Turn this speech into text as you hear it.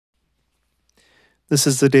This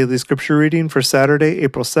is the daily scripture reading for Saturday,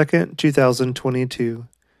 April 2nd, 2022.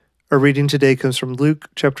 Our reading today comes from Luke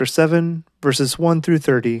chapter 7, verses 1 through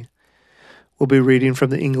 30. We'll be reading from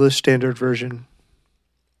the English Standard Version.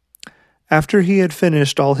 After he had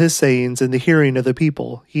finished all his sayings in the hearing of the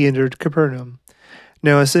people, he entered Capernaum.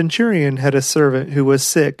 Now a centurion had a servant who was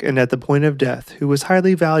sick and at the point of death, who was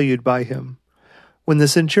highly valued by him. When the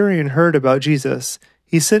centurion heard about Jesus,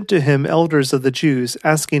 he sent to him elders of the Jews,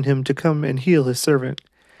 asking him to come and heal his servant.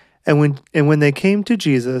 And when they came to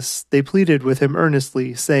Jesus, they pleaded with him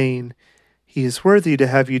earnestly, saying, "He is worthy to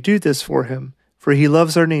have you do this for him, for he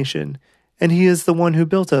loves our nation, and he is the one who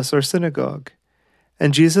built us our synagogue."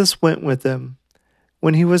 And Jesus went with them.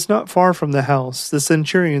 When he was not far from the house, the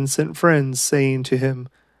centurion sent friends, saying to him,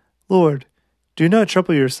 "Lord, do not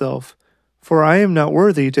trouble yourself, for I am not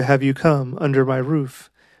worthy to have you come under my roof.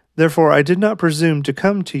 Therefore I did not presume to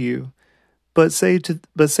come to you, but say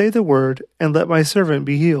the word, and let my servant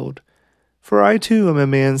be healed. For I too am a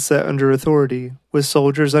man set under authority, with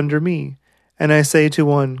soldiers under me. And I say to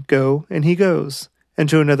one, 'Go,' and he goes, and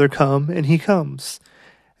to another, 'Come,' and he comes,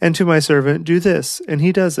 and to my servant, 'Do this,' and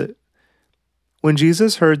he does it." When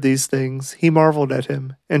Jesus heard these things, he marveled at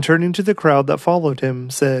him, and turning to the crowd that followed him,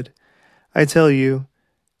 said, "I tell you,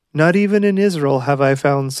 not even in Israel have I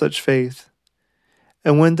found such faith."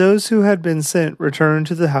 And when those who had been sent returned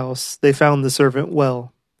to the house, they found the servant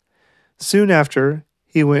well. Soon after,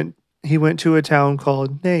 he went to a town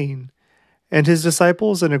called Nain, and his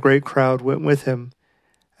disciples and a great crowd went with him.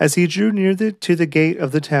 As he drew near to the gate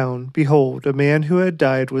of the town, behold, a man who had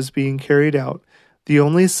died was being carried out, the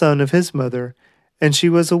only son of his mother, and she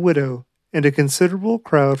was a widow, and a considerable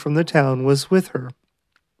crowd from the town was with her.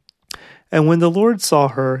 And when the Lord saw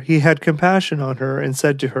her, he had compassion on her, and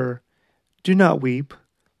said to her, "Do not weep."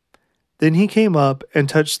 Then he came up and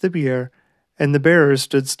touched the bier, and the bearer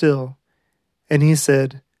stood still. And he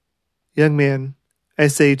said, "Young man, I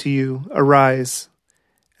say to you, arise."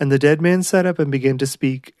 And the dead man sat up and began to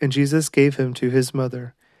speak, and Jesus gave him to his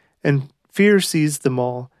mother. And fear seized them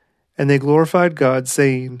all, and they glorified God,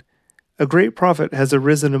 saying, "A great prophet has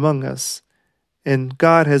arisen among us, and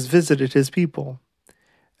God has visited his people."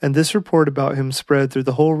 And this report about him spread through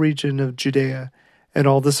the whole region of Judea and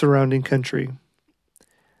all the surrounding country.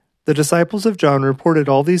 The disciples of John reported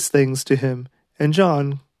all these things to him, and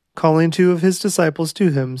John, calling two of his disciples to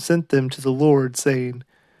him, sent them to the Lord, saying,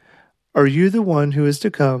 "Are you the one who is to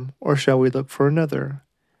come, or shall we look for another?"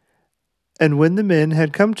 And when the men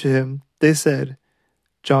had come to him, they said,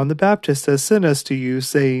 "John the Baptist has sent us to you,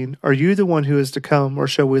 saying, 'Are you the one who is to come, or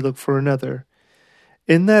shall we look for another?'"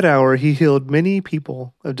 In that hour he healed many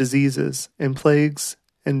people of diseases and plagues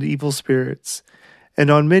and evil spirits, and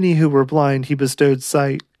on many who were blind he bestowed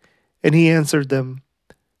sight. And he answered them,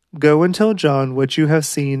 "Go and tell John what you have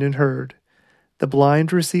seen and heard. The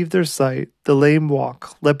blind receive their sight, the lame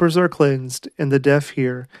walk, lepers are cleansed, and the deaf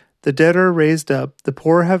hear, the dead are raised up, the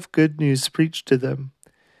poor have good news preached to them.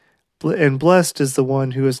 And blessed is the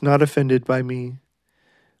one who is not offended by me."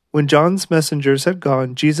 When John's messengers had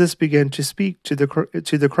gone, Jesus began to speak to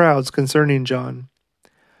the crowds concerning John.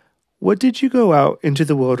 "What did you go out into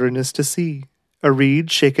the wilderness to see? A reed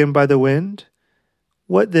shaken by the wind?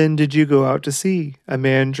 What then did you go out to see? A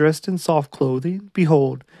man dressed in soft clothing?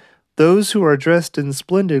 Behold, those who are dressed in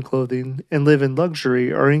splendid clothing and live in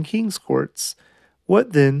luxury are in king's courts.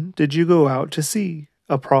 What then did you go out to see?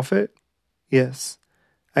 A prophet? Yes,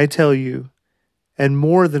 I tell you, and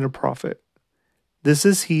more than a prophet. This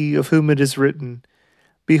is he of whom it is written,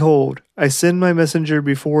 'Behold, I send my messenger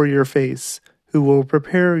before your face, who will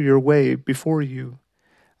prepare your way before you.'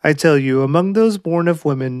 I tell you, among those born of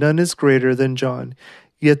women none is greater than John,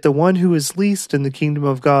 yet the one who is least in the kingdom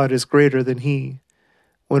of God is greater than he."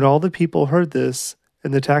 When all the people heard this,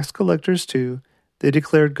 and the tax collectors too, they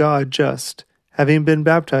declared God just, having been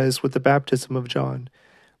baptized with the baptism of John.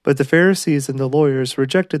 But the Pharisees and the lawyers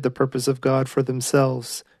rejected the purpose of God for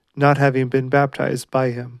themselves, not having been baptized by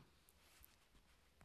him.